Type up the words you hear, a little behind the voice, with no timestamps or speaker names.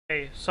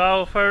Okay,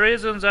 so for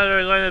reasons that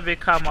are going to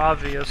become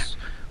obvious,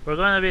 we're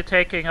going to be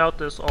taking out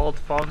this old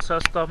phone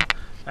system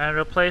and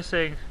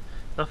replacing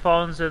the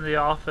phones in the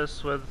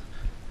office with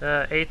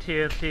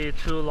AT&T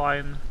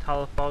two-line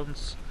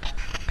telephones.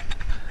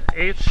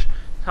 Each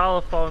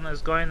telephone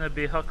is going to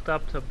be hooked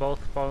up to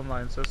both phone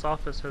lines. This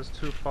office has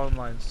two phone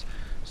lines.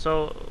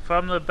 So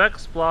from the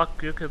BIX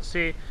block, you can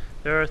see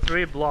there are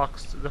three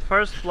blocks. The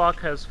first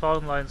block has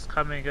phone lines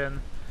coming in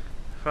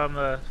from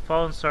the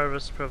phone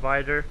service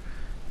provider.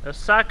 The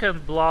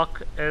second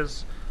block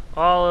is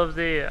all of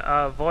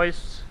the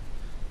voice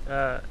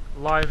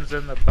lines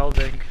in the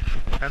building,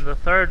 and the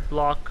third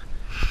block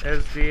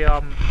is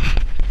the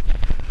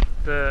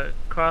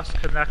cross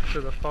connect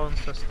to the phone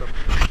system.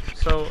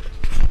 So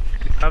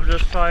I'm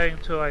just trying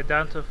to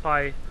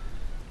identify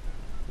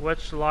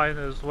which line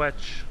is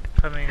which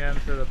coming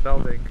into the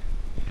building,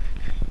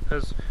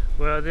 because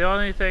the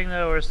only thing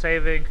that we're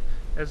saving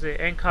is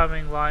the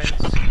incoming lines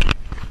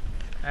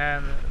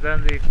and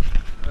then the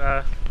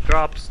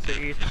drops to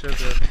each of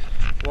the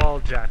wall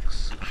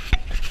jacks.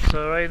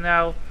 So right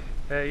now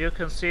you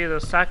can see the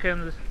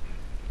second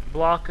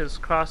block is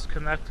cross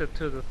connected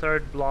to the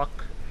third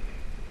block,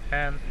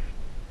 and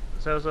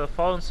so the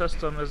phone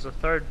system is the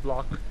third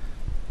block.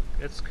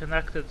 It's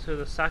connected to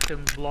the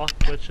second block,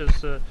 which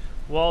is the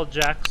wall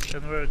jacks,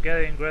 and we're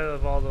getting rid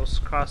of all those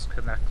cross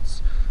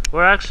connects.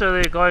 We're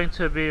actually going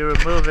to be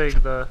removing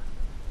the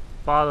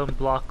bottom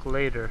block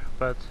later,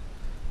 but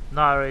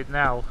not right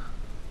now.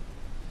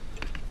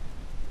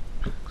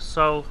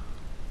 So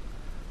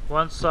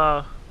once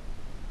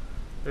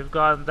we've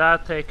gotten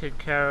that taken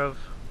care of,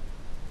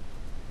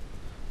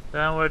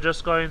 then we're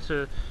just going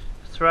to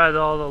thread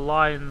all the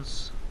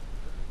lines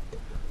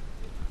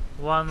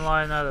one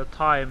line at a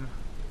time.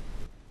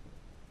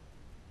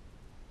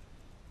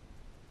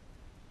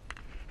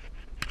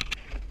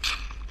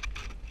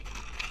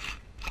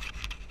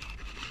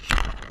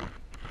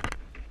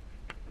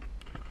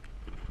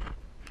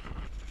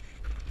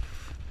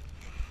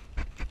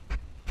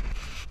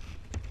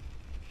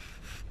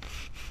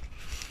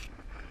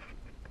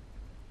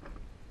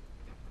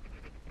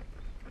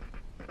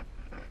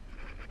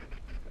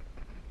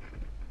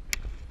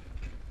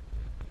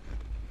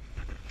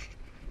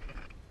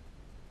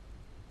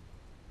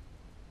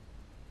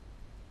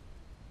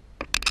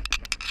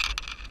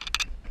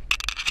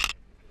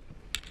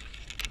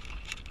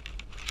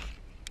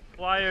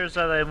 Wires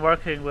that I'm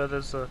working with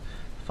is the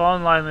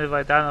phone line we've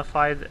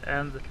identified,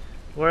 and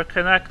we're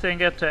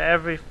connecting it to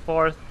every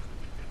fourth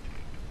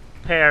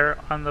pair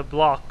on the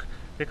block,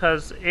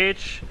 because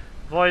each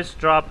voice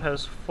drop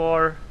has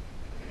 4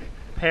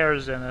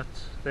 pairs in it.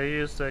 They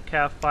use the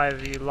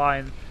CAF5E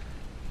line,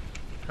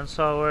 and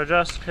so we're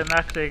just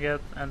connecting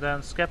it and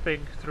then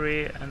skipping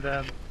 3 and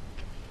then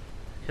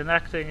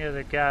connecting it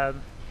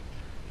again.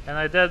 And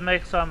I did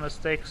make some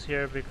mistakes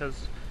here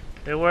because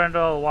they weren't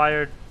all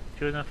wired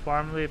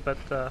uniformly, but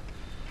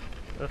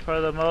for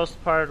the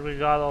most part we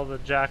got all the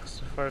jacks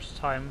the first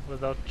time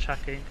without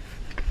checking,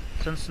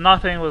 since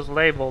nothing was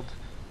labeled.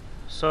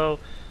 So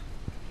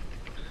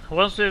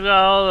once we've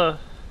got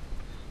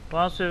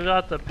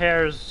the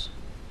pairs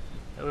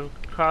that we've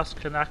cross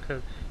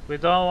connected, we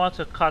don't want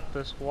to cut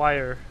this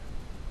wire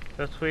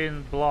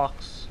between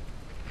blocks.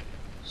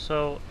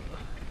 So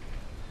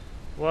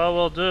what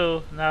we'll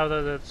do now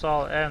that it's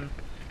all in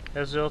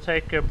is you'll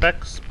take your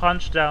BIX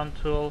punch down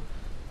tool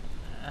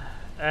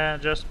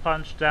and just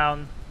punch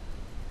down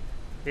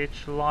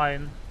each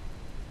line.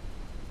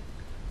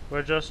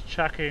 We're just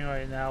checking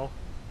right now.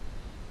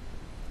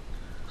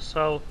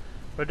 So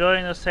we're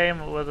doing the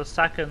same with the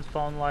second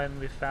phone line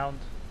we found.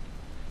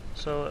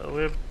 So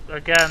we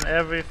again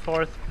every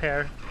fourth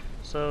pair.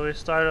 So we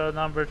start at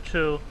number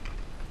 2.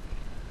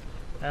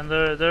 And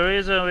the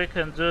reason we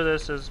can do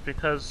this is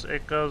because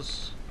it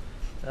goes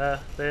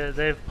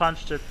they've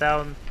punched it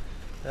down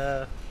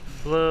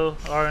blue,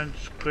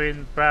 orange,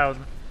 green,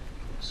 brown.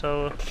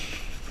 So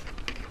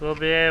we'll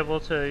be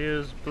able to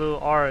use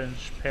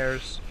blue-orange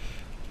pairs.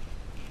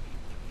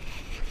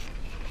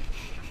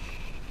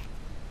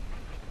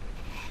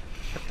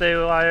 If they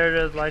wired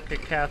it like a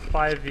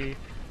CAF5E,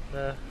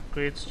 the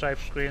green stripe,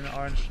 green,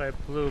 orange stripe,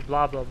 blue,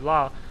 blah blah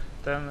blah,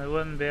 then they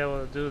wouldn't be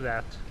able to do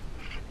that.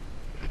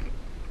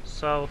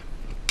 So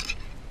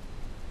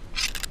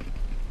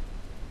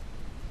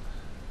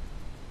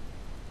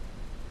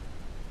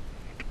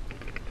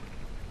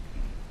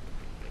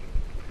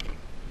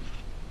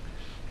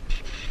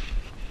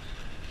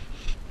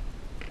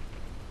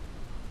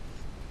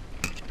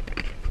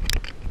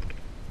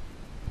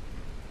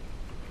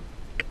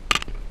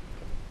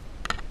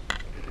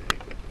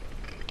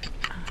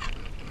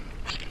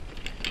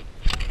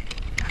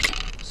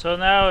So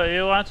now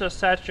you want to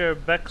set your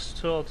BIX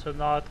tool to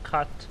not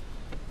cut,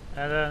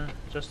 and then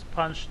just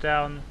punch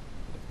down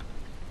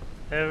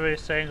every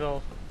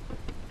single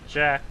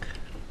jack.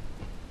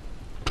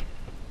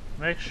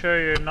 Make sure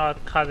you're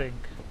not cutting.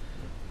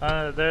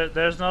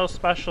 There's no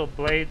special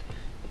blade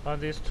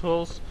on these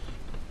tools.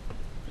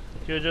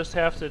 You just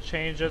have to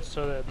change it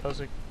so that it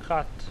doesn't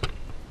cut.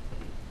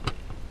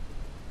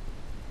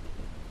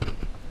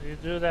 You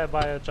do that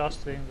by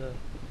adjusting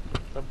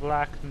the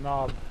black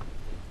knob.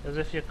 Because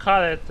if you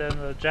cut it, then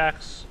the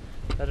jacks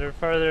that are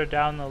further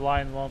down the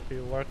line won't be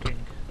working.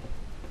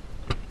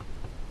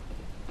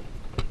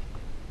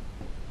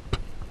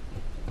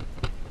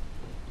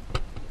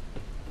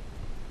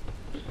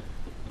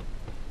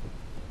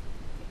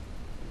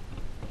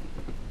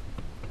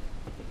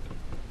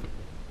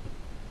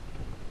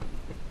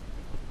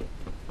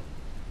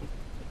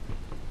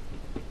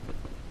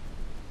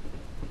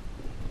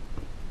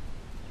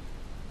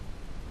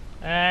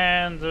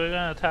 And we're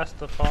gonna test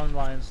the phone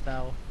lines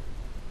now.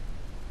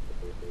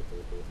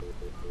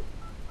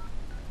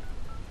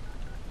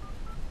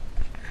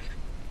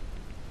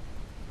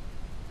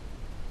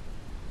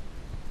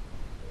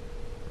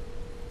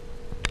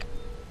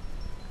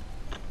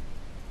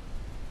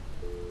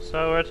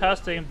 So we're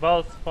testing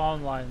both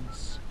phone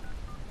lines.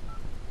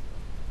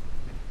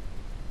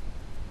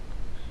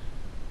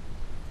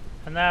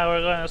 And now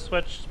we're going to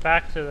switch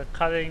back to the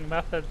cutting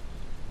method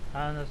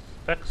on the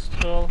BIX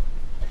tool.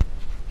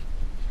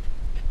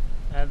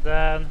 And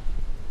then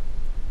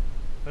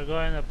we're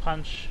going to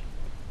punch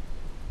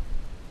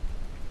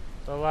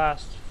the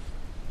last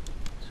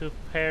two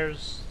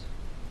pairs.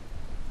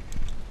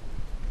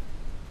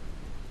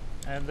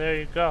 And there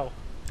you go.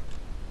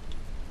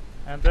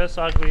 And this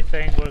ugly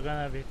thing, we're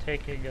going to be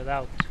taking it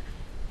out.